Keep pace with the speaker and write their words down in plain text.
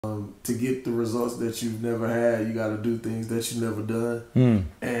To get the results that you've never had, you got to do things that you've never done.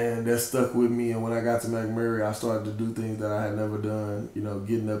 And that stuck with me. And when I got to McMurray, I started to do things that I had never done. You know,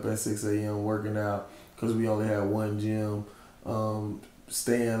 getting up at 6 a.m., working out, because we only had one gym.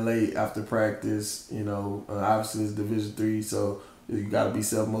 Staying late after practice. You know, obviously it's Division III, so you got to be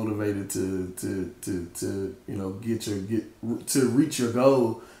self motivated to you know to reach your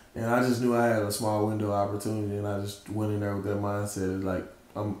goal. And I just knew I had a small window of opportunity, and I just went in there with that mindset, like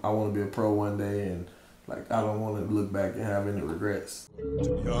I want to be a pro one day, and like I don't want to look back and have any regrets.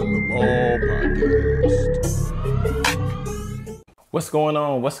 Beyond the Ball podcast. What's going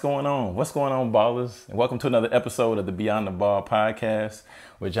on? What's going on? What's going on, ballers? And welcome to another episode of the Beyond the Ball podcast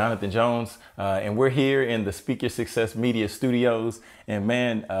with Jonathan Jones. And we're here in the Speak Your Success Media Studios. And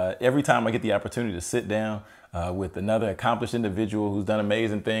man, every time I get the opportunity to sit down with another accomplished individual who's done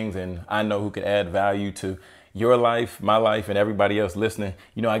amazing things, and I know who could add value to your life, my life, and everybody else listening,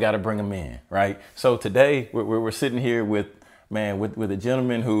 you know, I got to bring them in, right? So today we're sitting here with a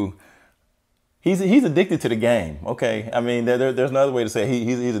gentleman who he's addicted to the game. Okay, I mean there's no other way to say it.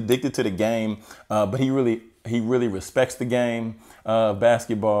 He's addicted to the game, but he really respects the game.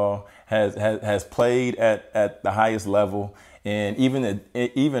 Basketball has played at the highest level, and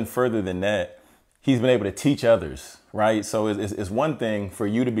even further than that, he's been able to teach others, right? So it's one thing for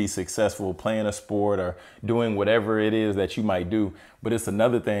you to be successful playing a sport or doing whatever it is that you might do, but it's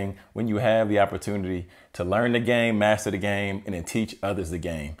another thing when you have the opportunity to learn the game, master the game, and then teach others the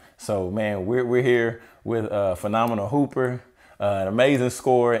game. So man, we're here with a phenomenal hooper, an amazing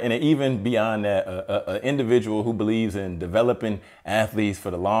scorer, and even beyond that, an individual who believes in developing athletes for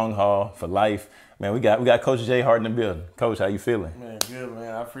the long haul, for life. Man, we got Coach J Hart in the building. Coach, how you feeling? Man, good,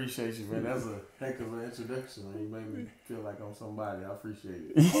 man. I appreciate you, man. That's a heck of an introduction, man. You made me feel like I'm somebody. I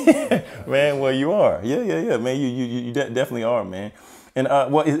appreciate it. Man, well, you are. Yeah. Man, you definitely are, man. And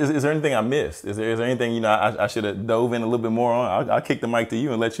well, is there anything I missed? Is there anything, you know, I should have dove in a little bit more on? I'll kick the mic to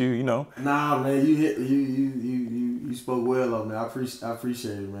you and let you, you know. Nah, man, you spoke well on me. I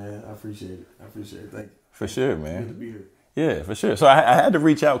appreciate it, man. I appreciate it. Thank you. For sure, man. Good to be here. Yeah, for sure. So I had to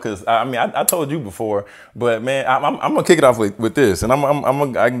reach out because I told you before, but man, I'm gonna kick it off with this, and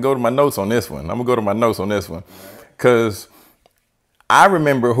I can go to my notes on this one. I'm gonna go to my notes on this one because I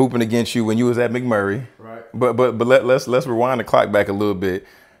remember hooping against you when you was at McMurray. Right. But let's rewind the clock back a little bit,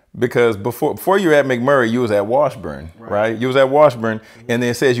 because before you were at McMurray, you was at Washburn, right? You was at Washburn, and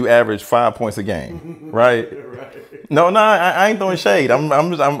then it says you averaged 5 points a game, right? Right. No, I ain't throwing shade. I'm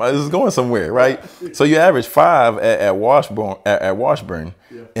just going somewhere, right? So you averaged 5 at Washburn, yeah.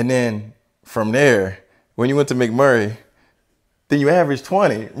 And then from there, when you went to McMurray, then you averaged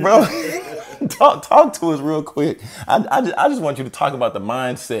 20, bro. talk to us real quick. I just want you to talk about the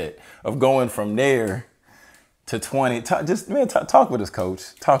mindset of going from there to 20. Talk with us,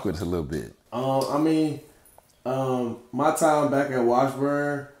 Coach. Talk with us a little bit. My time back at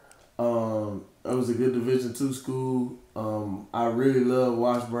Washburn, it was a good Division II school. I really loved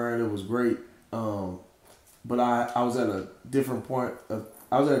Washburn. It was great. But I was at a different point.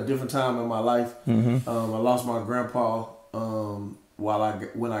 I was at a different time in my life. Mm-hmm. I lost my grandpa.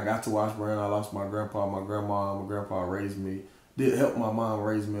 When I got to Washburn, I lost my grandpa. My grandpa raised me. Did help my mom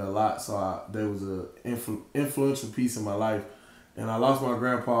raise me a lot. So there was a influential piece in my life. And I lost my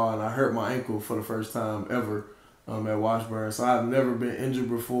grandpa, and I hurt my ankle for the first time ever at Washburn. So I've never been injured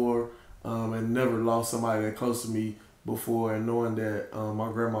before. And never lost somebody that close to me before, and knowing that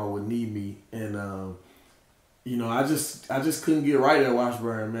my grandma would need me, and you know, I just couldn't get right at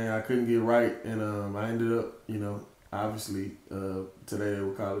Washburn, man. I couldn't get right, and I ended up, you know, obviously today they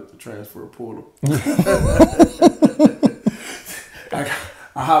would call it the transfer portal.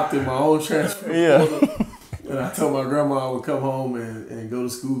 I hopped in my own transfer portal, and I told my grandma I would come home and go to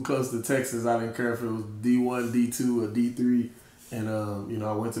school close to Texas. I didn't care if it was D1, D2, or D3. And, you know,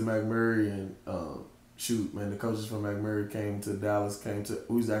 I went to McMurray, and, the coaches from McMurray came to Dallas,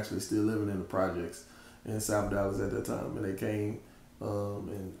 we was actually still living in the projects in South Dallas at that time. And they came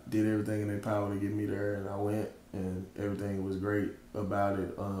and did everything in their power to get me there. And I went, and everything was great about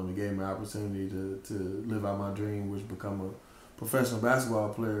it. It gave me an opportunity to live out my dream, which become a professional basketball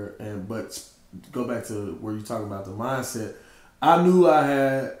player. But go back to where you're talking about the mindset. I knew I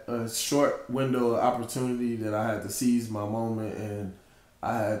had a short window of opportunity, that I had to seize my moment, and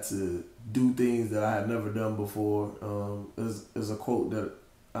I had to do things that I had never done before. There's a quote that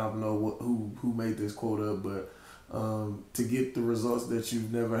I don't know who made this quote up, but to get the results that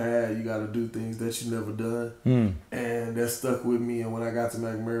you've never had, you got to do things that you've never done. And that stuck with me. And when I got to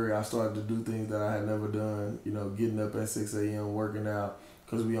McMurray, I started to do things that I had never done. You know, getting up at 6 a.m., working out,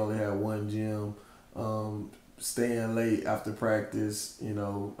 because we only had one gym. staying late after practice.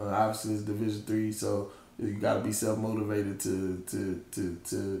 Obviously it's Division III, so you got to be self motivated to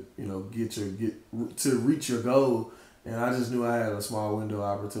reach your goal. And I just knew I had a small window of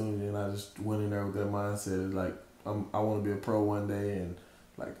opportunity, and I just went in there with that mindset, like I want to be a pro one day, and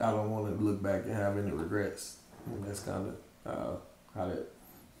like I don't want to look back and have any regrets. And that's kind of how that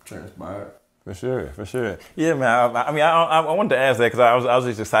transpired. For sure. Yeah, man. I wanted to ask that because I was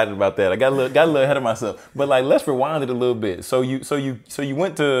just excited about that. I got a little ahead of myself. But like, let's rewind it a little bit. So you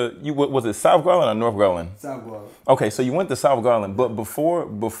went to was it South Garland or North Garland? South Garland. Okay, so you went to South Garland, but before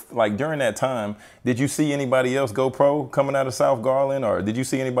like during that time, did you see anybody else go pro coming out of South Garland, or did you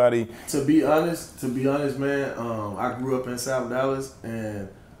see anybody? To be honest, man, I grew up in South Dallas, and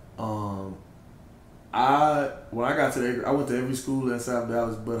when I got to I went to every school in South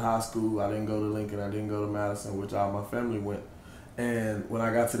Dallas but high school. I didn't go to Lincoln. I didn't go to Madison, which all my family went. And when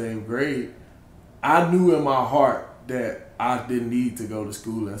I got to the 8th grade, I knew in my heart that I didn't need to go to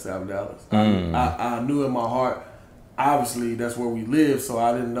school in South Dallas. I knew in my heart, obviously that's where we live, so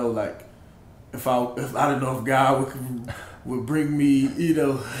I didn't know like if I didn't know if God would bring me,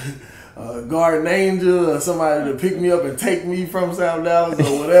 a guardian angel or somebody to pick me up and take me from South Dallas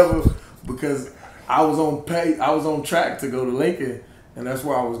or whatever, because I was on track to go to Lincoln, and that's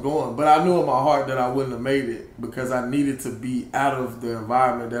where I was going. But I knew in my heart that I wouldn't have made it because I needed to be out of the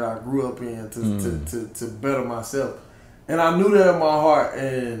environment that I grew up in to better myself. And I knew that in my heart,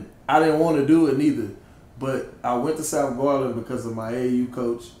 and I didn't want to do it neither. But I went to South Garland because of my AAU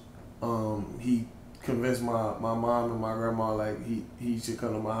coach. He convinced my mom and my grandma like he should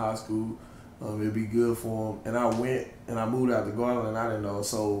come to my high school. It'd be good for him. And I went, and I moved out to Garland, and I didn't know a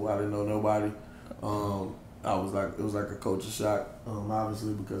soul. I didn't know nobody. It was like a culture shock,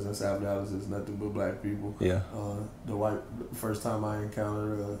 obviously, because in South Dallas there's nothing but black people. Yeah. The first time I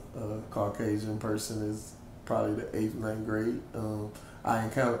encountered a Caucasian person is probably the 8th, 9th grade. I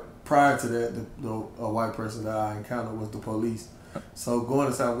encountered, prior to that, a white person that I encountered was the police. So going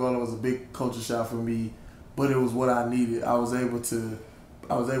to South Garland was a big culture shock for me, but it was what I needed. I was able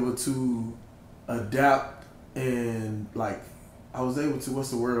to adapt, and like I was able to,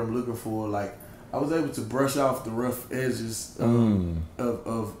 what's the word I'm looking for? Like I was able to brush off the rough edges of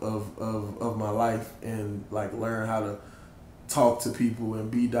my life, and like learn how to talk to people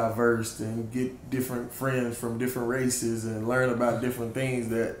and be diverse and get different friends from different races and learn about different things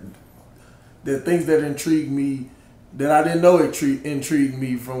that intrigued me, that I didn't know intrigued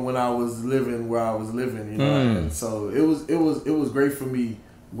me from when I was living where I was living, And so it was great for me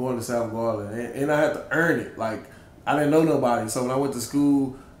going to South Garland, and I had to earn it. Like I didn't know nobody, so when I went to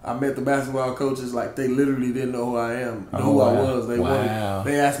school, I met the basketball coaches. Like they literally didn't know who I am, who I was.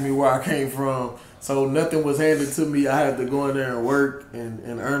 They asked me where I came from, so nothing was handed to me. I had to go in there and work and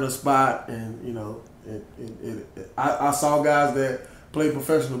earn a spot, and I saw guys that played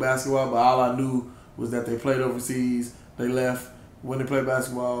professional basketball, but all I knew was that they played overseas. They left, when they played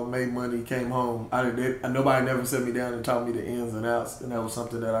basketball, made money, came home. Nobody never set me down and taught me the ins and outs, and that was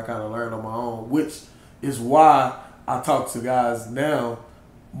something that I kind of learned on my own, which is why I talk to guys now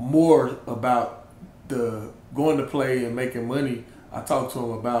more about the going to play and making money. I talk to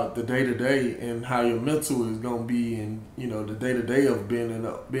them about the day-to-day and how your mental is going to be, and the day-to-day of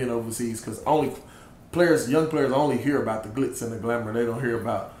being overseas, because young players only hear about the glitz and the glamour. They don't hear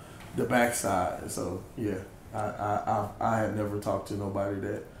about the backside. So yeah, I had never talked to nobody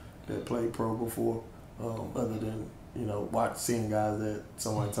that played pro before, other than seeing guys that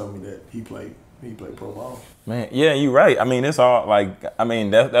someone told me that he played pro ball. Man, yeah, you're right. I mean, it's all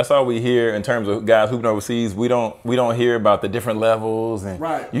that's all we hear in terms of guys hooping overseas. We don't hear about the different levels, and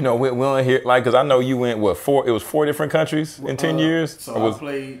right. We don't hear, like, because I know you went it was 4 different countries in 10 years. So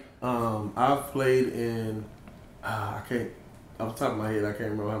I've played in I can't, off the top of my head, I can't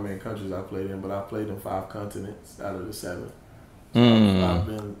remember how many countries I played in, but I played in 5 continents out of the 7. So I've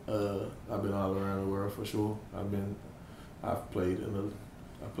been all around the world for sure. I've played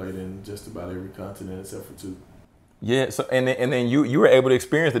in just about every continent except for 2. Yeah. So and then you were able to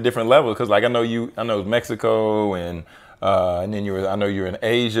experience the different levels, because like I know Mexico, and then I know you're in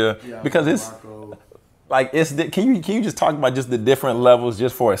Asia, because it's Morocco. Like can you just talk about just the different levels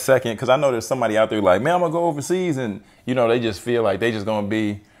just for a second, because I know there's somebody out there like, man, I'm gonna go overseas, and they just feel like they just gonna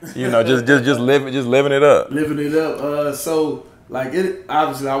be just living it up. So like it,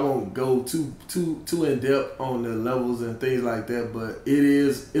 obviously I won't go too in depth on the levels and things like that, but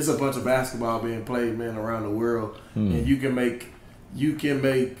it's a bunch of basketball being played, man, around the world, and you can make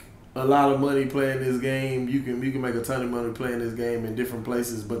a lot of money playing this game. You can make a ton of money playing this game in different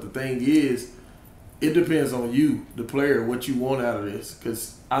places. But the thing is, it depends on you, the player, what you want out of this.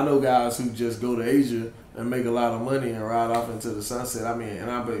 Because I know guys who just go to Asia and make a lot of money and ride off into the sunset. I mean, and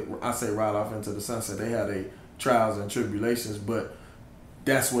I say ride off into the sunset. They have their trials and tribulations, but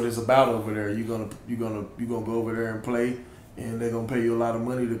that's what it's about over there. You're gonna go over there and play, and they're gonna pay you a lot of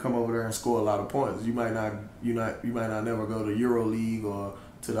money to come over there and score a lot of points. You might not never go to Euro League or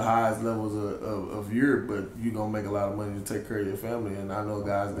to the highest levels of Europe, but you're gonna make a lot of money to take care of your family. And I know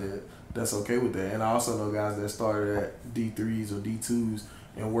guys that's okay with that. And I also know guys that started at D3s or D2s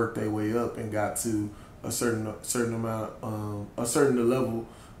and worked their way up and got to a certain amount, a certain level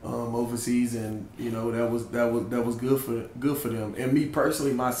overseas, and that was good for them. And me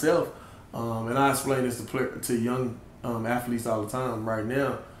personally, myself, and I explain this to young athletes all the time. Right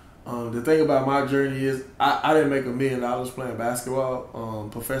now, the thing about my journey is I didn't make $1 million playing basketball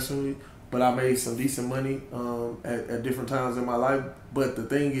professionally, but I made some decent money at different times in my life. But the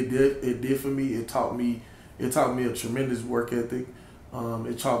thing it did for me, it taught me a tremendous work ethic.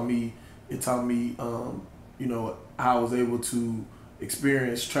 It taught me how I was able to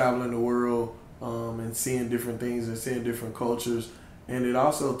experience traveling the world and seeing different things and seeing different cultures. And it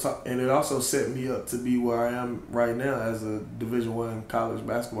also set me up to be where I am right now as a Division I college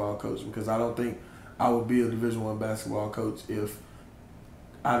basketball coach, because I don't think I would be a Division I basketball coach if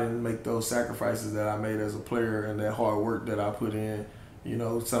I didn't make those sacrifices that I made as a player and that hard work that I put in.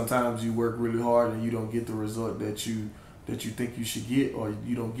 Sometimes you work really hard and you don't get the result that you think you should get, or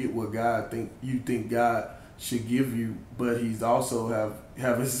you don't get what God think God should give you, but He's also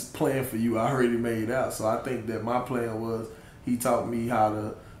have His plan for you already made out. So I think that my plan was He taught me how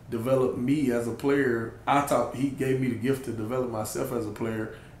to develop me as a player. He gave me the gift to develop myself as a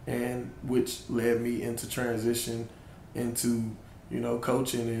player, and which led me into transition into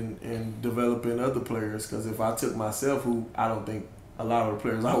coaching and developing other players. Because if I took myself, who I don't think a lot of the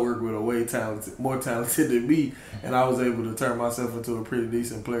players I work with are way more talented than me, and I was able to turn myself into a pretty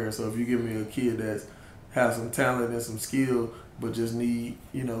decent player. So if you give me a kid that has some talent and some skill, but just need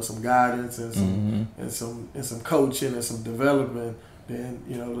some guidance and some coaching and some development,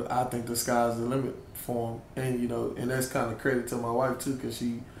 then I think the sky's the limit for him. And that's kind of credit to my wife too, because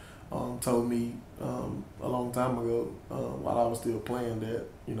she told me a long time ago while I was still playing that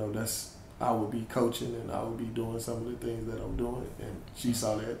I would be coaching and I would be doing some of the things that I'm doing, and she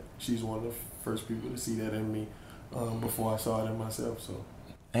saw that. She's one of the first people to see that in me before I saw it in myself. So.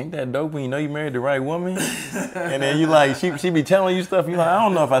 Ain't that dope when you married the right woman? And then you like, she be telling you stuff, you like, I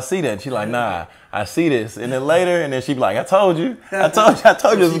don't know if I see that. She like, nah, I see this. And then later, and then she be like, I told you this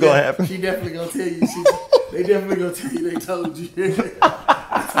was gonna happen. She definitely gonna tell you. They definitely gonna tell you they told you.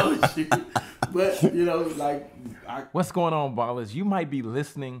 I told you. But, What's going on, ballers? You might be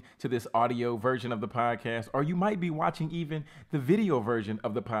listening to this audio version of the podcast, or you might be watching even the video version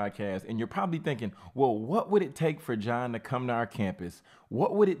of the podcast, and you're probably thinking, well, what would it take for John to come to our campus?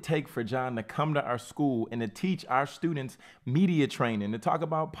 What would it take for John to come to our school and to teach our students media training, to talk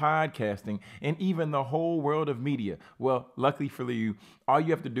about podcasting, and even the whole world of media? Well, luckily for you, all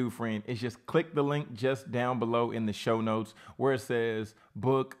you have to do, friend, is just click the link just down below in the show notes where it says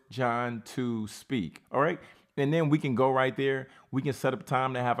book John to speak. All right. And then we can go right there. We can set up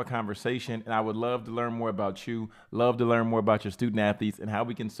time to have a conversation. And I would love to learn more about you, love to learn more about your student athletes and how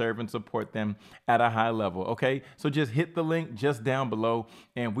we can serve and support them at a high level. Okay, so just hit the link just down below,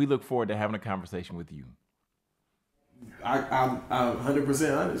 and we look forward to having a conversation with you. I'm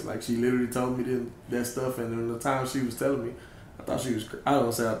 100% honest. Like, she literally told me that stuff, and in the time she was telling me, I thought she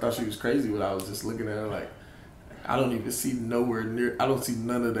was crazy, but I was just looking at her like, I don't even see I don't see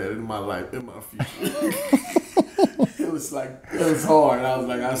none of that in my life, in my future. It was hard. I was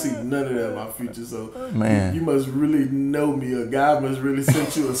like, I see none of that in my future. So, man, you must really know me. A guy must really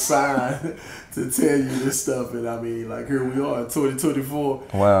send you a sign to tell you this stuff. And I mean, like, here we are, 2024.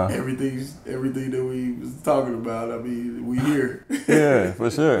 Wow. Everything that we was talking about. I mean, we here. Yeah, for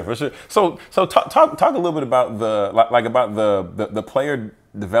sure. So talk a little bit about the player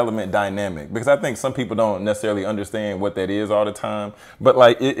development dynamic, because I think some people don't necessarily understand what that is all the time. But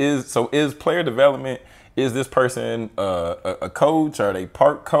like, is player development, is this person a coach? Are they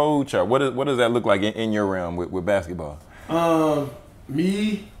part coach? Or what does that look like in your realm with basketball?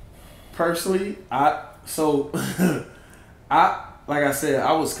 Me personally, like I said,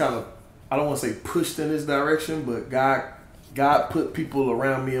 I was kind of, I don't want to say pushed in this direction, but God put people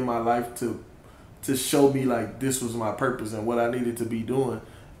around me in my life to show me like this was my purpose and what I needed to be doing.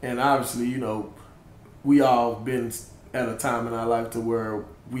 And obviously, we all been at a time in our life to where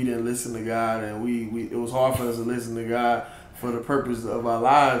we didn't listen to God, and it was hard for us to listen to God for the purpose of our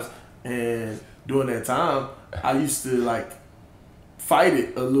lives. And during that time, I used to fight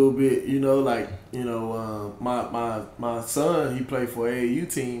it a little bit, like, my son, he played for AAU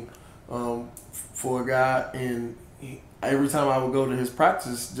team for a guy, and every time I would go to his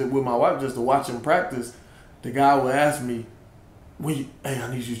practice with my wife just to watch him practice, the guy would ask me, hey, I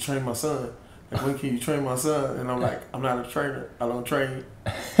need you to train my son. Like, when can you train my son? And I'm like, I'm not a trainer. I don't train.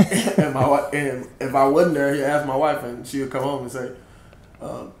 and if I wasn't there, he'd ask my wife, and she would come home and say,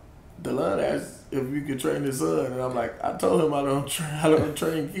 Delon asked if you could train his son, and I'm like, I told him I don't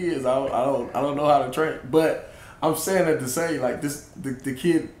train kids. I don't know how to train. But I'm saying that to say, like, this the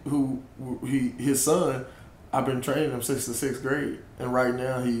kid his son, I've been training him since the 6th grade, and right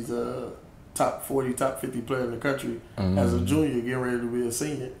now he's top 40, top 50 player in the country as a junior, getting ready to be a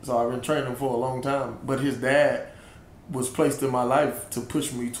senior. So I've been training him for a long time. But his dad was placed in my life to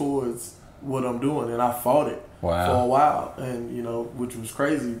push me towards what I'm doing, and I fought it for a while, and which was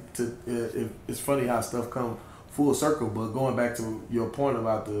crazy. It's funny how stuff come full circle. But going back to your point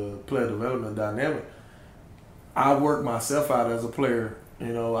about the player development dynamic, I worked myself out as a player. I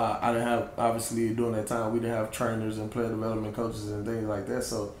didn't have, obviously during that time we didn't have trainers and player development coaches and things like that.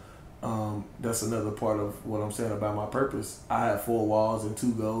 So that's another part of what I'm saying about my purpose. I had 4 walls and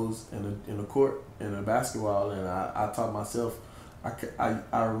 2 goals in the court in a basketball, and I taught myself.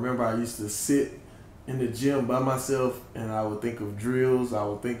 I remember I used to sit in the gym by myself, and I would think of drills. I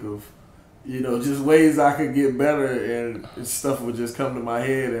would think of, just ways I could get better, and stuff would just come to my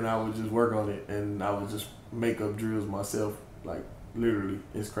head, and I would just work on it, and I would just make up drills myself, like literally.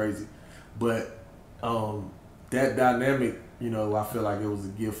 It's crazy. But that dynamic, I feel like it was a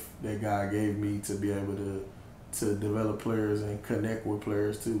gift that God gave me to be able to develop players and connect with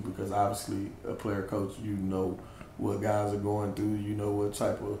players too, because obviously a player coach, what guys are going through, what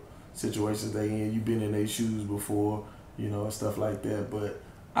type of situations they in. You've been in their shoes before, and stuff like that. But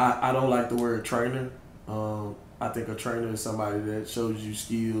I don't like the word trainer. I think a trainer is somebody that shows you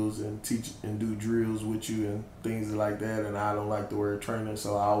skills and teach and do drills with you and things like that. And I don't like the word trainer.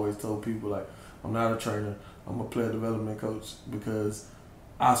 So I always told people, like, I'm not a trainer. I'm a player development coach, because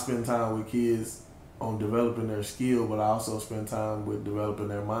I spend time with kids on developing their skill, but I also spend time with developing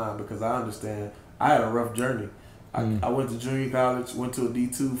their mind, because I understand I had a rough journey. I went to junior college, went to a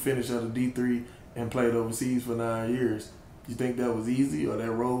D2, finished at a D3, and played overseas for 9 years. You think that was easy, or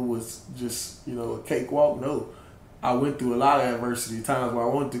that road was just, a cakewalk? No. I went through a lot of adversity, times where I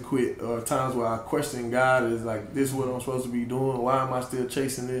wanted to quit, or times where I questioned God, is like, this is what I'm supposed to be doing? Why am I still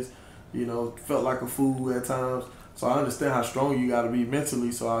chasing this? Felt like a fool at times. So I understand how strong you got to be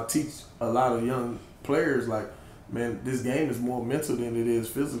mentally. So I teach a lot of young players, like, man, this game is more mental than it is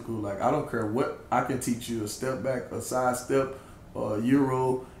physical. Like, I don't care what, I can teach you a step back, a side step, a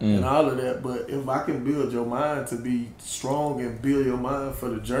euro, and all of that. But if I can build your mind to be strong and build your mind for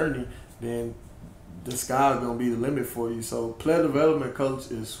the journey, then the sky's going to be the limit for you. So player development coach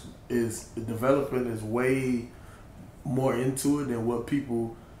is developing is way more into it than what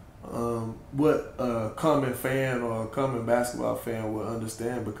people, what a common fan or a common basketball fan will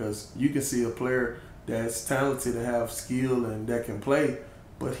understand, because you can see a player that's talented and have skill and that can play,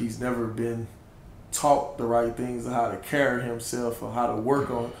 but he's never been taught the right things of how to carry himself, or how to work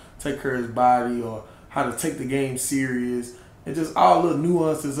on, take care of his body, or how to take the game serious, and just all the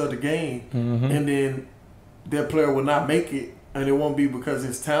nuances of the game. And then that player will not make it, and it won't be because of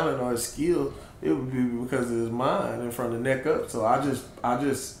his talent or his skill. It would be because of his mind and from the neck up. So I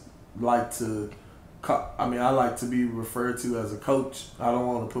just like to, I like to be referred to as a coach. I don't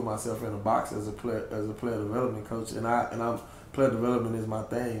want to put myself in a box as a player development coach, and I'm player development is my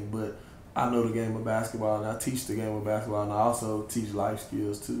thing. But I know the game of basketball, and I teach the game of basketball, and I also teach life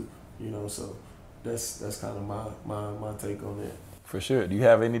skills too. So that's kind of my take on that. For sure. Do you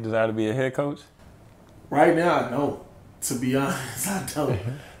have any desire to be a head coach? Right now, I don't. To be honest, I don't.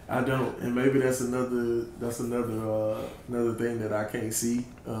 I don't, and maybe that's another thing that I can't see.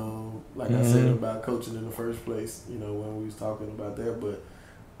 Like I said about coaching in the first place, when we was talking about that. But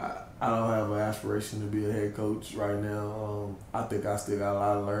I don't have an aspiration to be a head coach right now. I think I still got a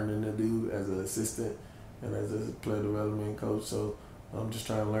lot of learning to do as an assistant and as a player development coach. So I'm just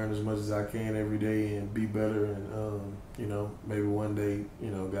trying to learn as much as I can every day and be better. And maybe one day,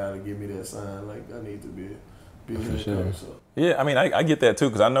 God will give me that sign like I need to be a head coach. So. Yeah, I get that too,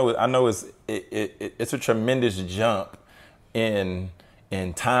 because I know it's a tremendous jump in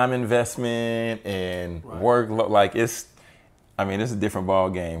time investment and work. Like it's a different ball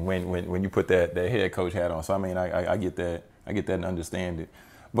game when you put that head coach hat on. So I get that and understand it.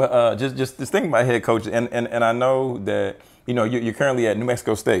 But just thinking about head coach, and I know that you're currently at New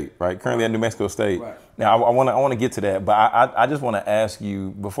Mexico State, right? Currently at New Mexico State. Right. Now I want to get to that, but I just want to ask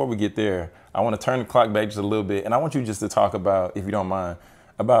you before we get there. I want to turn the clock back just a little bit, and I want you just to talk about, if you don't mind,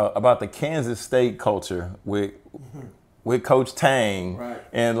 about the Kansas State culture with Coach Tang, right.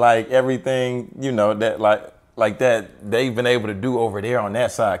 and like everything that like that they've been able to do over there on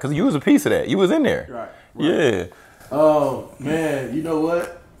that side, because you was a piece of that. You was in there. Right. Yeah. Oh man, you know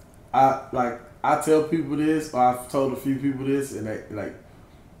what? I tell people this, or I've told a few people this, and they, like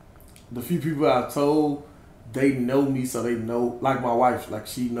the few people I've told, they know me, so they know. Like my wife, like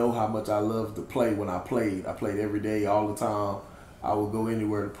she know how much I love to play. When I played every day, all the time. I would go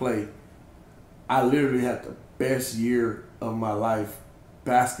anywhere to play. I literally had the best year of my life,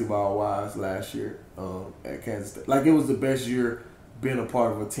 basketball wise, last year at Kansas State. Like it was the best year being a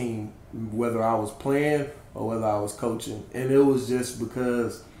part of a team, whether I was playing or whether I was coaching. And it was just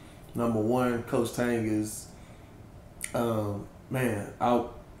because, number one, Coach Tang is, Coach Tang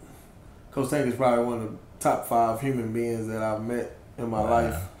is probably one of the top 5 human beings that I've met in my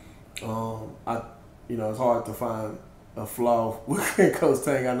life. It's hard to find a flaw with Coach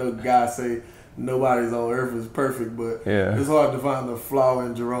Tang. I know guys say nobody's on earth is perfect, but it's hard to find a flaw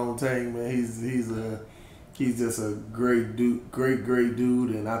in Jerome Tang, man. He's just a great dude, great dude,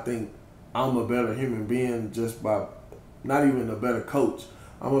 and I think I'm a better human being just by, not even a better coach.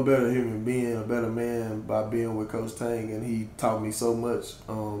 I'm a better human being, a better man by being with Coach Tang, and he taught me so much.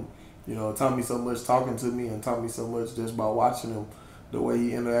 Taught me so much talking to me, and taught me so much just by watching him, the way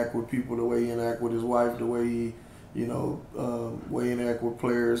he interact with people, the way he interact with his wife, the way he, way he interact with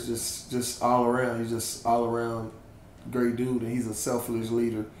players, just all around. He's just all around great dude, and he's a selfless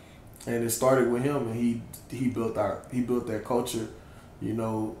leader. And it started with him, and he built that culture, in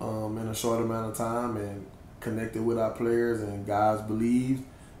a short amount of time, and connected with our players, and guys believed.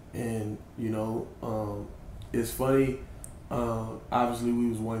 And it's funny. Obviously, we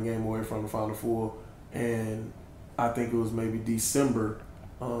was one game away from the Final Four, and I think it was maybe December.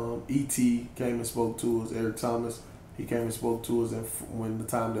 E.T. came and spoke to us. Eric Thomas, he came and spoke to us, and when the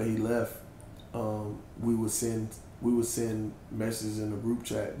time that he left, we would send messages in the group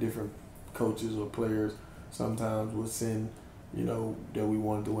chat. Different coaches or players sometimes would send, that we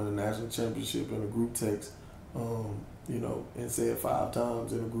wanted to win a national championship in a group text, and say it 5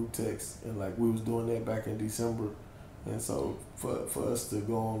 times in a group text, and like we was doing that back in December. And so for us to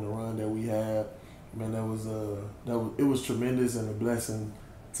go on the run that we had, man, it was tremendous and a blessing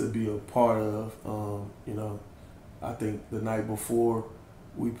to be a part of. I think the night before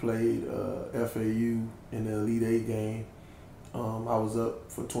we played FAU in the Elite 8 game, I was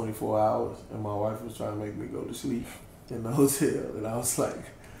up for 24 hours, and my wife was trying to make me go to sleep in the hotel, and I was like,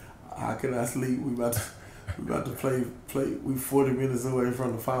 how can I sleep? We about to play. We 40 minutes away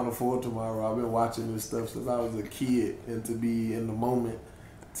from the Final Four tomorrow. I've been watching this stuff since I was a kid, and to be in the moment,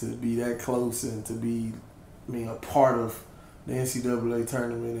 to be that close, and to be, a part of the NCAA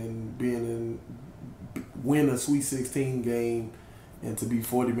tournament and win a Sweet 16 game, and to be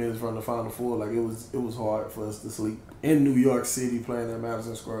 40 minutes from the Final Four, like it was hard for us to sleep in New York City playing at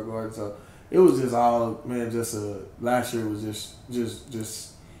Madison Square Garden. So it was just all, man. Last year was just.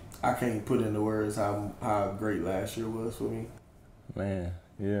 I can't put into words how great last year was for me. Man,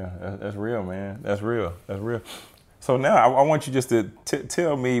 yeah, that's real, man. That's real. So now I want you just to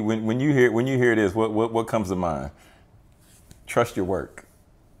tell me when you hear this, what comes to mind? Trust your work.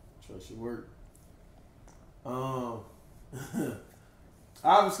 Trust your work.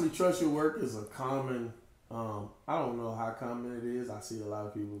 Obviously, trust your work is a common. I don't know how common it is. I see a lot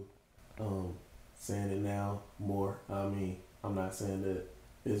of people saying it now more. I'm not saying that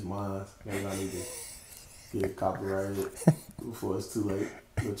it's mine. Maybe I need to get it copyrighted before it's too late.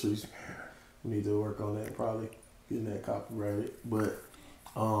 Latrice, we need to work on that, probably getting that copyrighted. But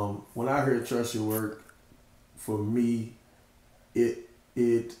when I hear trust your work, for me,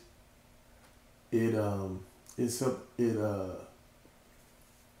 what's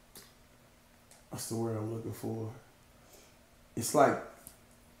the word I'm looking for? It's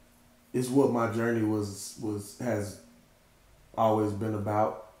what my journey has always been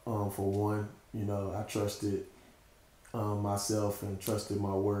about. For one, I trusted myself and trusted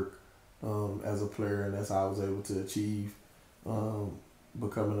my work as a player, and that's how I was able to achieve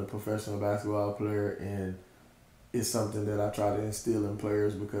becoming a professional basketball player. And it's something that I try to instill in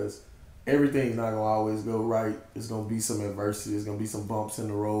players, because everything's not gonna always go right. It's gonna be some adversity. It's gonna be some bumps in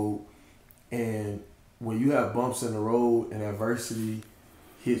the road. And when you have bumps in the road and adversity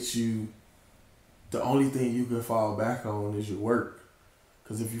hits you, the only thing you can fall back on is your work.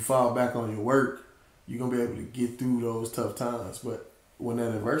 Because if you fall back on your work, you're going to be able to get through those tough times. But when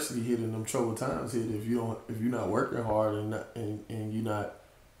that adversity hit and them troubled times hit, if you're not working hard and you're not,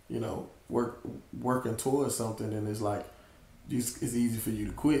 you know, working towards something, then it's like it's easy for you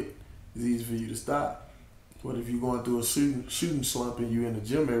to quit. It's easy for you to stop. But if you're going through a shooting slump and you're in the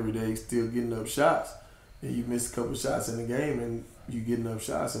gym every day still getting up shots, and you miss a couple shots in the game and you getting up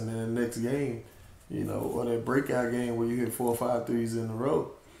shots, and then the next game, you know, or that breakout game where you hit 4 or 5 threes in a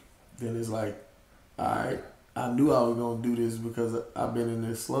row, then it's like, all right, I knew I was going to do this because I've been in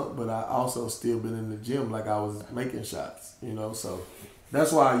this slump, but I also still been in the gym like I was making shots, you know. So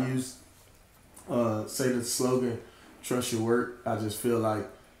that's why I use say the slogan, trust your work. I just feel like,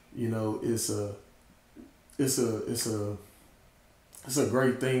 you know, it's a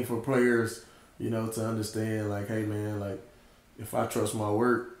great thing for players, you know, to understand, like, hey man, like, if I trust my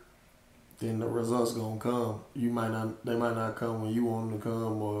work, then the results gonna come. They might not come when you want them to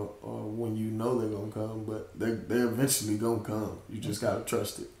come or when you know they're gonna come, but they're eventually gonna come. You just gotta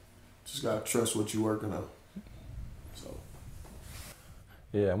trust it. Just gotta trust what you're working on. So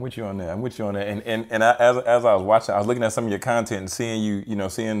yeah, I'm with you on that. And as I was watching, I was looking at some of your content and seeing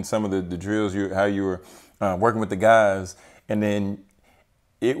seeing some of the drills, how you were working with the guys, and then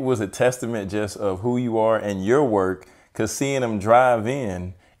it was a testament just of who you are and your work, because seeing them drive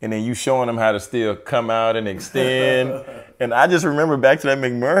in and then you showing them how to still come out and extend. And I just remember back to that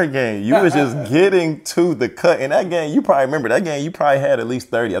McMurray game, you was just getting to the cut. In that game, you probably remember that game, you probably had at least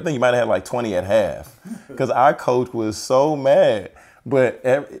 30. I think you might have had like 20 at half, because our coach was so mad. But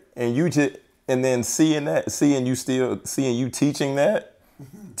and then seeing you teaching that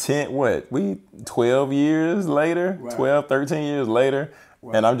 12 years later, right. 12, 13 years later.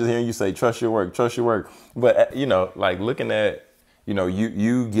 Right. And I'm just hearing you say, trust your work. But, you know, like looking at, you know,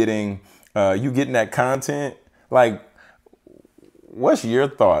 you getting that content, like, what's your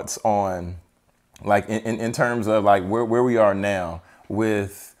thoughts on, like, in terms of like where we are now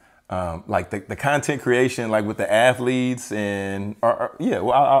with like the content creation, like with the athletes and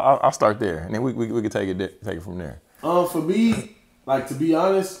I'll start there and then we could take it from there. For me, like, to be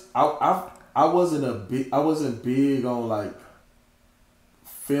honest, I wasn't big on like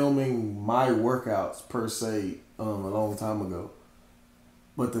filming my workouts per se a long time ago.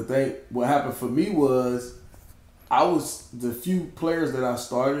 But what happened for me was, the few players that I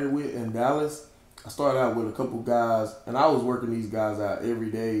started with in Dallas, I started out with a couple guys, and I was working these guys out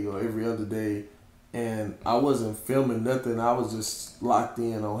every day or every other day, and I wasn't filming nothing. I was just locked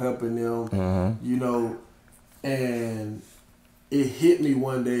in on helping them, you know, and it hit me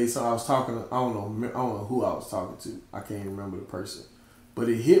one day. So I was talking to, I don't know who I was talking to. I can't even remember the person. But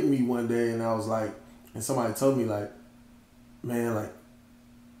it hit me one day, and I was like, and somebody told me, like, man, like,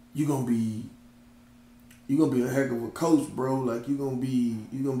 you're gonna be a heck of a coach, bro. Like, you're gonna be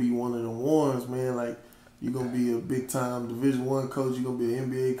one of the ones, man. Like, you're gonna be a big time Division I coach. You're gonna be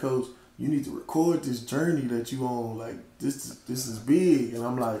an NBA coach. You need to record this journey that you on. Like, this is big. And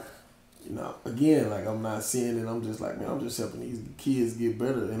I'm like, you know, again, like, I'm not seeing it. I'm just like, man, I'm just helping these kids get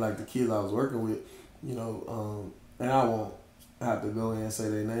better. And like the kids I was working with, you know, and I won't have to go in and say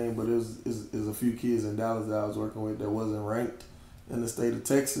their name, but it was a few kids in Dallas that I was working with that wasn't ranked in the state of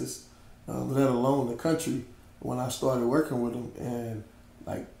Texas, let alone the country, when I started working with them. And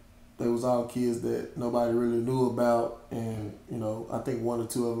like, they was all kids that nobody really knew about, and you know, I think one or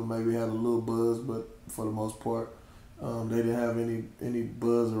two of them maybe had a little buzz, but for the most part, they didn't have any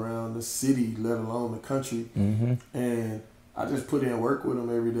buzz around the city, let alone the country. And I just put in work with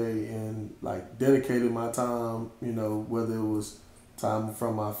them every day and like dedicated my time, you know, whether it was time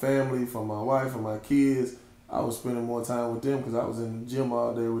from my family, from my wife, from my kids. I was spending more time with them because I was in the gym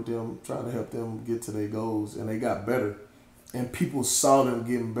all day with them, trying to help them get to their goals, and they got better. And people saw them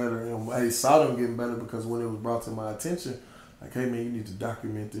getting better, and they saw them getting better because when it was brought to my attention, like, hey man, you need to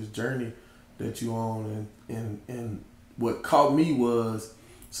document this journey that you on. And what caught me was,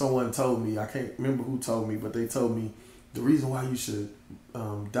 someone told me, I can't remember who told me, but they told me the reason why you should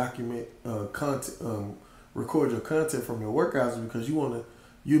document content, record your content from your workouts is because you'll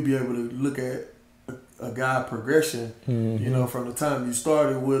be able to look at a guy progression, you know, from the time you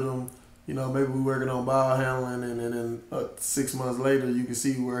started with him. You know, maybe we're working on ball handling, and then 6 months later, you can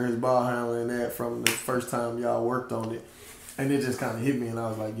see where his ball handling at from the first time y'all worked on it. And it just kind of hit me, and I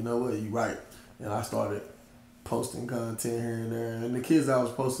was like, you know what, you right. And I started posting content here and there. And the kids I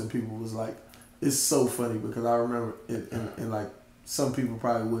was posting, people was like, it's so funny because I remember it, and like, some people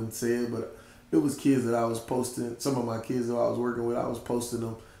probably wouldn't say it, but it was kids that I was posting. Some of my kids that I was working with, I was posting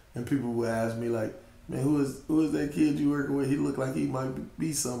them, and people would ask me like, man, who is that kid you working with? He looked like he might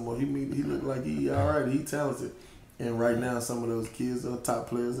be something, or he looked like he all right, he talented. And right now, some of those kids are top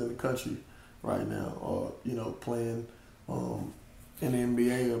players in the country right now, or, you know, playing in the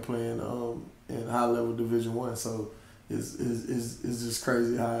NBA or playing in high level Division I. So it's just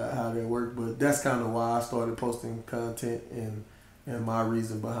crazy how that worked. But that's kind of why I started posting content and my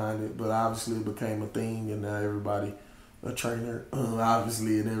reason behind it. But obviously it became a thing, and now everybody a trainer,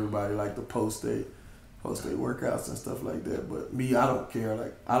 obviously, and everybody like to post their workouts and stuff like that. But me, I don't care.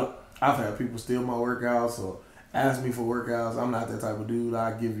 Like I've had people steal my workouts or ask me for workouts. I'm not that type of dude.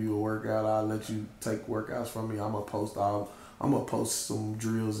 I give you a workout. I'll let you take workouts from me. I'm gonna post some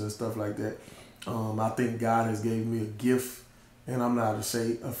drills and stuff like that. I think God has gave me a gift, and I'm not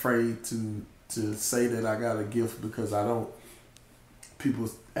afraid to say that I got a gift, because I don't. People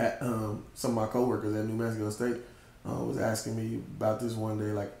at some of my coworkers at New Mexico State was asking me about this one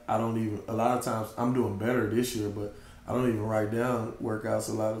day. Like, I don't even, a lot of times, I'm doing better this year, but I don't even write down workouts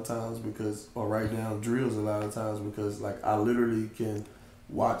a lot of times or write down drills a lot of times, because like I literally can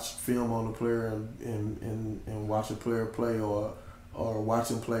watch film on the player and watch a player play or watch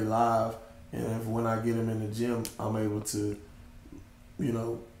him play live, and when I get him in the gym, I'm able to,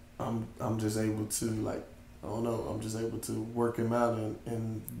 I'm just able to, like, I don't know, I'm just able to work him out,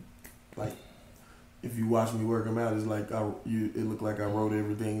 and like, if you watch me work him out, it's like it looked like I wrote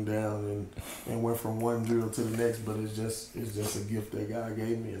everything down and went from one drill to the next. But it's just a gift that God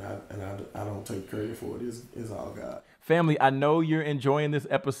gave me, and I don't take credit for it. It's all God. Family, I know you're enjoying this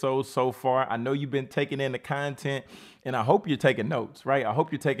episode so far. I know you've been taking in the content, and I hope you're taking notes, right? I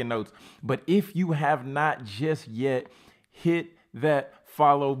hope you're taking notes. But if you have not just yet hit that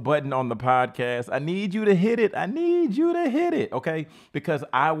follow button on the podcast, I need you to hit it. Okay? Because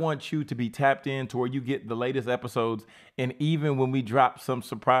I want you to be tapped in to where you get the latest episodes. And even when we drop some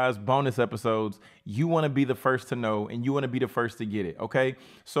surprise bonus episodes, you want to be the first to know, and you want to be the first to get it. Okay?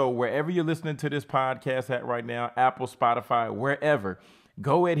 So wherever you're listening to this podcast at right now, Apple, Spotify, wherever,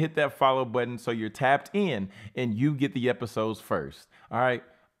 go ahead, hit that follow button so you're tapped in and you get the episodes first. All right?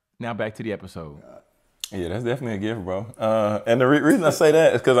 Now back to the episode. Yeah, that's definitely a gift, bro. And the reason I say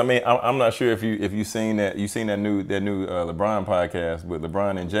that is because I'm not sure if you seen that new LeBron podcast with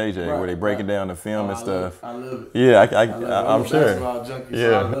LeBron and JJ, right, where they breaking down the film and stuff. I love it. Yeah, I'm sure. Junkie,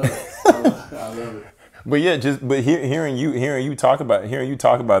 yeah, so I love it. But yeah, hearing you talk about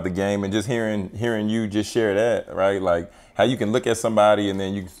the game, and just hearing you just share that, right? Like how you can look at somebody and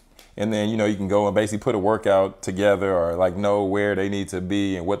then you can go and basically put a workout together, or like know where they need to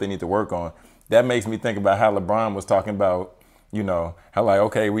be and what they need to work on. That makes me think about how LeBron was talking about, how like,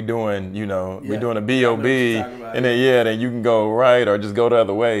 okay, we're doing a BOB, and then you can go right or just go the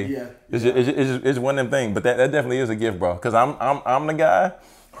other way. Yeah. It's one of them things, but that definitely is a gift, bro. Because I'm the guy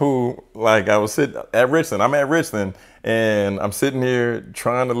who, like, I was sitting at Richland. I'm at Richland, and I'm sitting here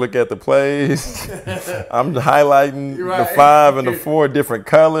trying to look at the plays. I'm highlighting the 5 and the 4 different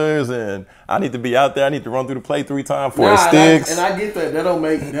colors, and I need to be out there. I need to run through the play 3 times before it sticks. And I get that. That don't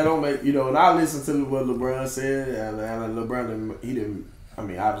make. And I listen to what LeBron said, and LeBron,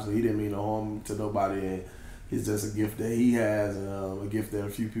 obviously he didn't mean no harm to nobody, and it's just a gift that he has, and a gift that a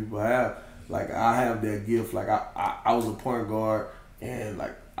few people have. Like, I have that gift. Like, I was a point guard, and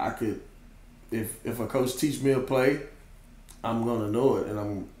like, I could, if a coach teach me a play, I'm gonna know it, and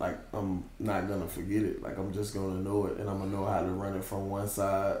I'm not gonna forget it. Like, I'm just gonna know it, and I'm gonna know how to run it from one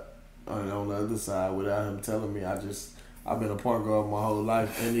side and on the other side without him telling me. I've been a point guard my whole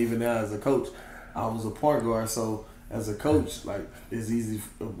life, and even now as a coach, I was a point guard. So as a coach, like, it's easy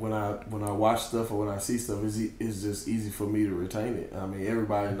when I watch stuff or when I see stuff, it's just easy for me to retain it. I mean,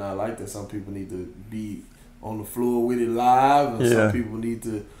 everybody not like that. Some people need to be on the floor with it live, and some people need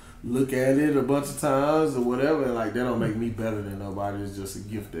to look at it a bunch of times or whatever. And like, that don't make me better than nobody. It's just a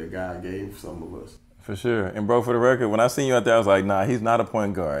gift that God gave some of us. For sure. And bro, for the record, when I seen you out there, I was like, nah, he's not a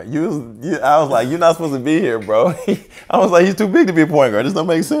point guard. I was like, you're not supposed to be here, bro. I was like, he's too big to be a point guard. This don't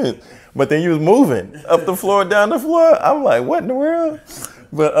make sense. But then you was moving up the floor, down the floor. I'm like, what in the world?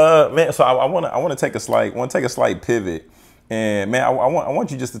 But man, so I want to take a slight pivot, and man, I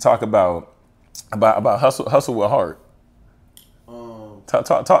want you just to talk about hustle with heart. Tell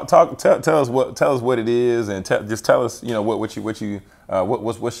us what it is, and just tell us, what's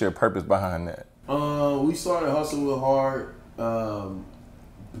your purpose behind that. We started Hustle with Heart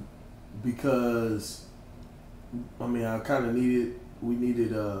because I kind of needed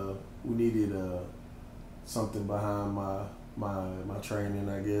something behind my training,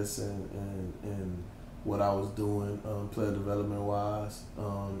 I guess, and what I was doing player development wise,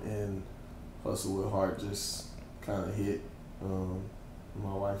 and Hustle with Heart just kind of hit.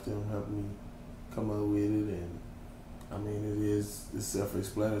 My wife didn't help me come up with it, and it's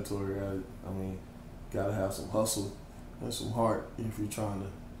self-explanatory. Gotta have some hustle and some heart if you're trying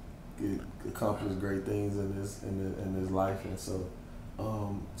to accomplish great things in this life. And so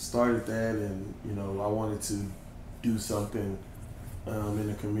started that, and I wanted to do something in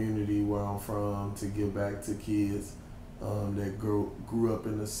the community where I'm from to give back to kids that grew up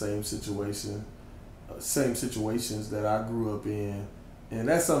in the same situations that I grew up in, and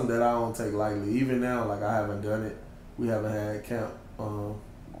that's something that I don't take lightly. Even now, like, I haven't done it. We haven't had camp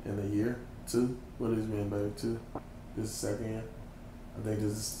in a year, 2. What has been, baby? 2. This is second year. I think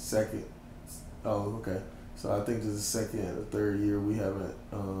this is second. Oh, okay. So I think this is the second or third year we haven't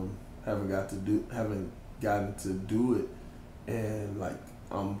gotten to do it, and like,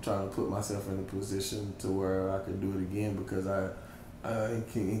 I'm trying to put myself in a position to where I can do it again, because I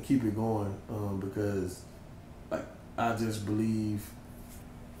can keep it going, because like, I just believe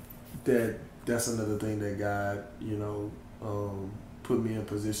that that's another thing that God put me in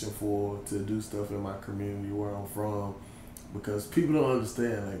position for, to do stuff in my community where I'm from, because people don't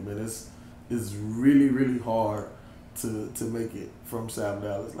understand, like, man, it's really, really hard to make it from South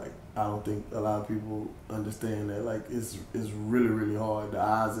Dallas. Like, I don't think a lot of people understand that. Like, it's really, really hard. The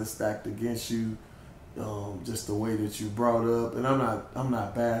odds are stacked against you, just the way that you brought up. And I'm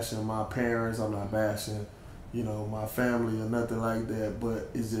not bashing my parents. I'm not bashing, my family or nothing like that. But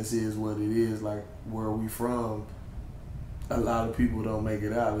it just is what it is. Like, where we from, a lot of people don't make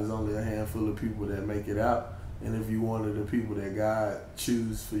it out. There's only a handful of people that make it out. And if you one of the people that God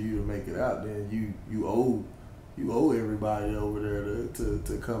choose for you to make it out, then you owe everybody over there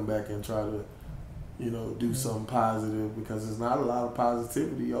to come back and try to, do something positive, because there's not a lot of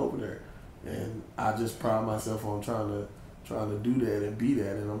positivity over there. And I just pride myself on trying to do that and be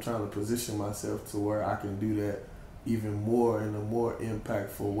that, and I'm trying to position myself to where I can do that even more in a more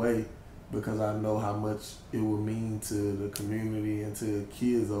impactful way, because I know how much it will mean to the community and to the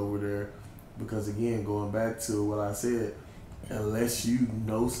kids over there. Because again, going back to what I said, unless you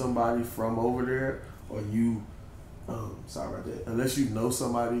know somebody from over there, or unless you know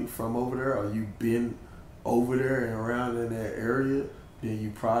somebody from over there, or you've been over there and around in that area, then you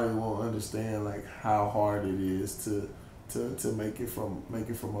probably won't understand like how hard it is to make it from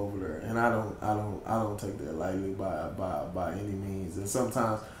over there. And I don't take that lightly by any means. And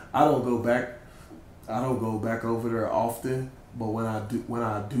sometimes I don't go back over there often. But when I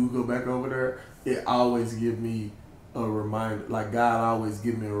do go back over there, it always give me a reminder. Like, God always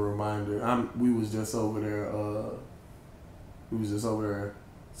give me a reminder. We was just over there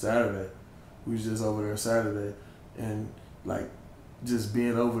Saturday. And like, just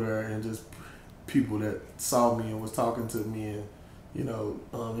being over there, and just people that saw me and was talking to me, and it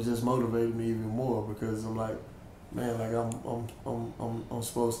just motivated me even more, because I'm like, man, like, I'm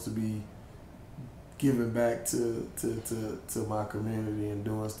supposed to be giving back to my community and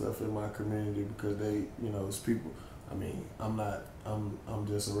doing stuff in my community, because they, it's people. I mean, I'm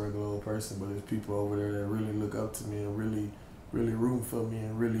just a regular old person, but there's people over there that really look up to me and really root for me,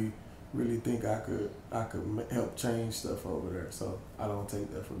 and really think I could help change stuff over there. So I don't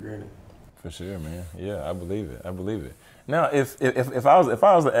take that for granted. For sure, man. Yeah, I believe it. Now, if I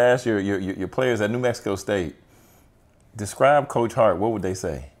was to ask your players at New Mexico State, describe Coach Hart, what would they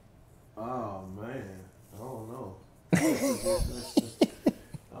say? Oh man, I don't know. I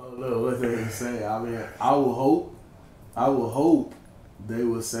don't know what they would say. I mean, I would hope they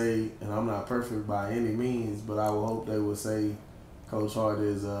would say, and I'm not perfect by any means, but I would hope they would say Coach Hart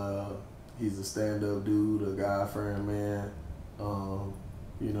is he's a stand-up dude, a God-fearing man, a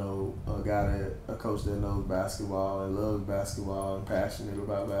coach that knows basketball and loves basketball and passionate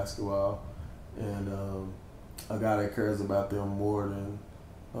about basketball, and a guy that cares about them more than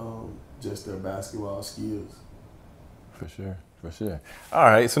just their basketball skills. For sure. All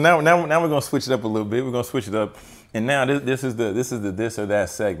right, so now we're gonna switch it up a little bit. We're gonna switch it up, and now this is the this or that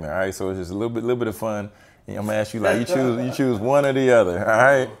segment. All right, so it's just a little bit of fun. And I'm gonna ask you, like, you choose one or the other. All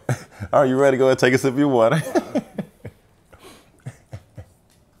right, all right, you ready? Go ahead, take a sip of your water.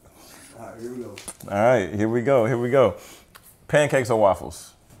 All right, here we go. All right, here we go. Pancakes or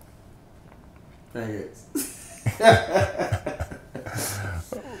waffles? Pancakes.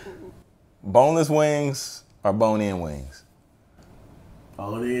 Boneless wings or bone-in wings?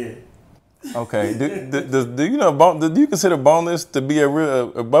 Bone-in. Okay. Do you consider boneless to be a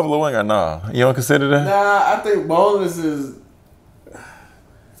buffalo wing or nah? You don't consider that? Nah, I think boneless is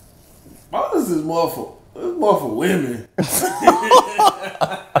more for women.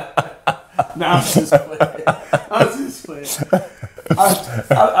 Nah, I'm just playing.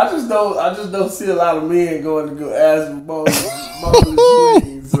 I just don't see a lot of men going to go ask for boneless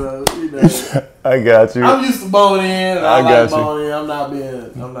wings. So, I got you. I'm used to bone in. I like bone in. I'm not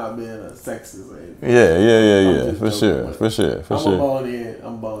being a sexist. Yeah. For sure.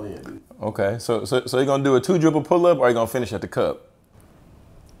 I'm bone in, dude. Okay, so you're gonna do a 2 dribble pull up, or you gonna finish at the cup?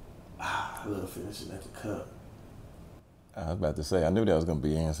 finishing at the Cup. I was about to say, I knew that was gonna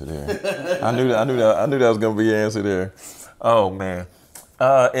be the answer there. I knew that was gonna be the answer there. Oh man.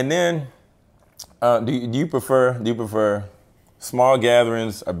 And then, do you prefer small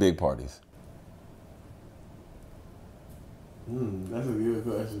gatherings or big parties? That's a good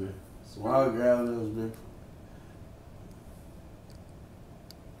question. Small gatherings, big.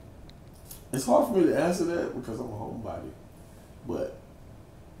 It's hard for me to answer that because I'm a homebody, but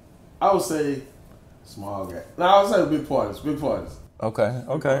I would say small gatherings. No, I would say big parties. Big parties. Okay.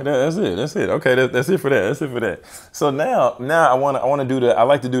 That's it. Okay, that's it for that. So now I want to do I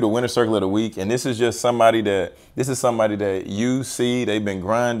like to do the winner circle of the week, and this is somebody that you see they've been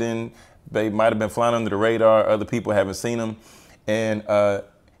grinding, they might have been flying under the radar, other people haven't seen them, and I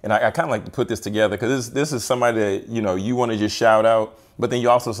kind of like to put this together because this is somebody that you want to just shout out, but then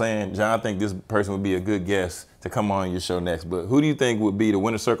you're also saying, John, I think this person would be a good guest to come on your show next. But who do you think would be the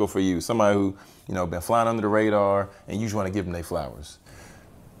winner circle for you? Somebody who been flying under the radar, and you just want to give them their flowers.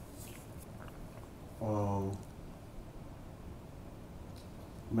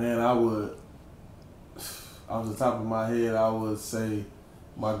 Man, off the top of my head, I would say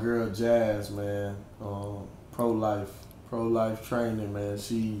my girl Jazz, man. Pro-life training, man.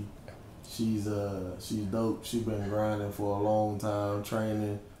 She's dope. She's been grinding for a long time,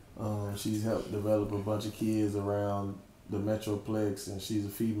 training. She's helped develop a bunch of kids around the Metroplex, and she's a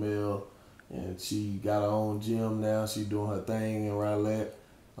female. And she got her own gym now. She's doing her thing in Rowlett.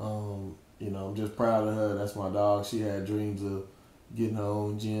 I'm just proud of her. That's my dog. She had dreams of getting her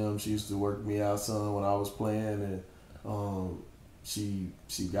own gym. She used to work me out some when I was playing, and she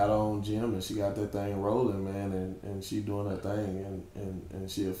got her own gym, and she got that thing rolling, man. And she doing her thing,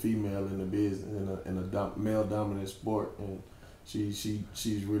 and she a female in the business in a male dominant sport, and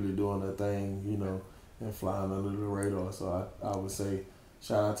she's really doing her thing, and flying under the radar. So I would say,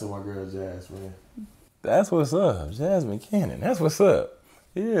 shout out to my girl Jazz, man. That's what's up, Jasmine Cannon. That's what's up.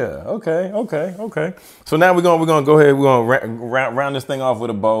 Yeah. Okay. So now we're gonna go ahead. We're gonna round this thing off with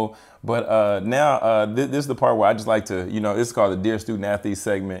a bow. But now this is the part where I just like to, it's called the Dear Student Athlete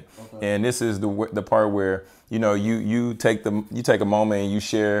segment, and this is the part where you take a moment and you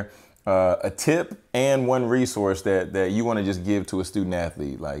share a tip and one resource that you want to just give to a student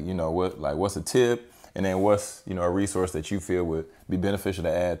athlete. What's a tip? And then what's a resource that you feel would be beneficial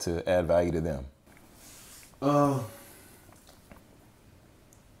to add value to them?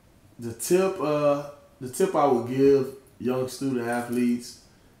 The tip I would give young student athletes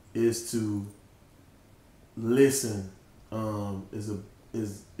is to listen.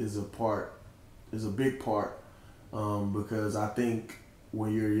 Is a big part because I think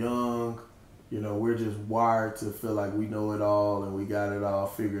when you're young, we're just wired to feel like we know it all and we got it all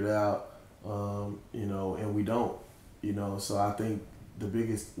figured out. And we don't, so I think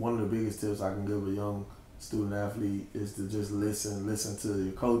one of the biggest tips I can give a young student athlete is to just listen to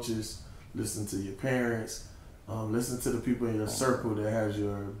your coaches, listen to your parents, listen to the people in your circle that has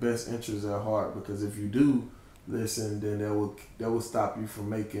your best interests at heart, because if you do listen, then that will stop you from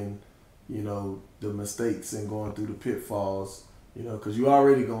making, the mistakes and going through the pitfalls, because you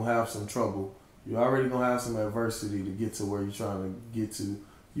already gonna have some trouble. You're already gonna have some adversity to get to where you're trying to get to.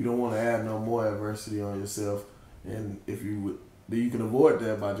 You don't want to add no more adversity on yourself, and if you would, then you can avoid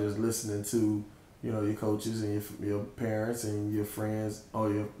that by just listening to, your coaches and your parents and your friends, or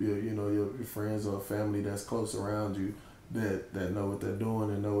your friends or family that's close around you that know what they're doing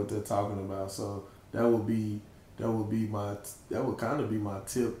and know what they're talking about. So that would kind of be my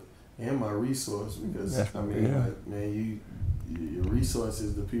tip and my resource, because your resource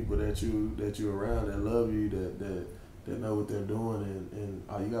is the people that you're around that love you, that know what they're doing, and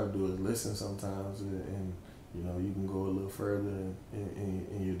all you gotta do is listen sometimes, and you can go a little further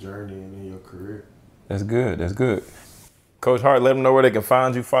in your journey and in your career. That's good. Coach Hart, let them know where they can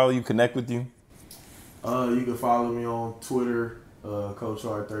find you, follow you, connect with you. You can follow me on Twitter, Coach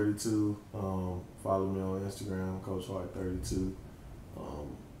Hart 32. Follow me on Instagram, Coach Hart 32.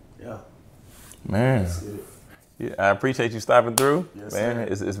 Yeah. Man. Yeah, I appreciate you stopping through. Yes,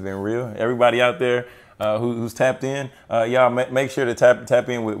 man. Sir. It's been real. Everybody out there who's tapped in, y'all make sure to tap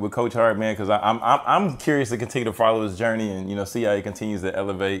in with Coach Hart, man, because I'm curious to continue to follow his journey and see how he continues to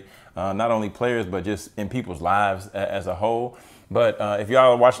elevate not only players but just in people's lives as a whole. But if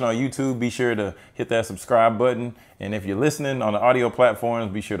y'all are watching on YouTube, be sure to hit that subscribe button, and if you're listening on the audio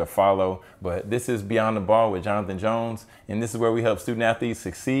platforms, be sure to follow. But this is Beyond the Ball with Jonathan Jones, and this is where we help student athletes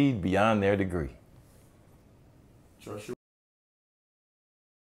succeed beyond their degree. Sure.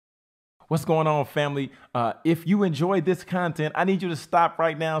 What's going on, family? If you enjoyed this content, I need you to stop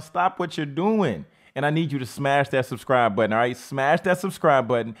right now. Stop what you're doing And I need you to smash that subscribe button, all right? Smash that subscribe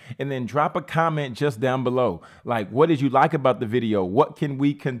button and then drop a comment just down below. Like, what did you like about the video? What can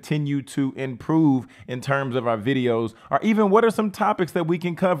we continue to improve in terms of our videos? Or even what are some topics that we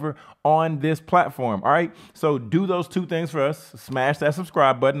can cover on this platform, all right? So do those two things for us. Smash that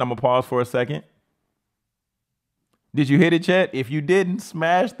subscribe button. I'm going to pause for a second. Did you hit it, chat? If you didn't,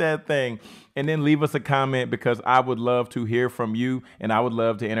 smash that thing and then leave us a comment, because I would love to hear from you and I would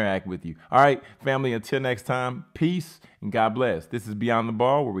love to interact with you. All right, family, until next time, peace and God bless. This is Beyond the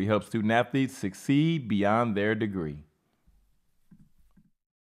Ball, where we help student athletes succeed beyond their degree.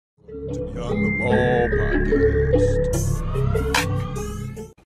 To Beyond the Ball podcast.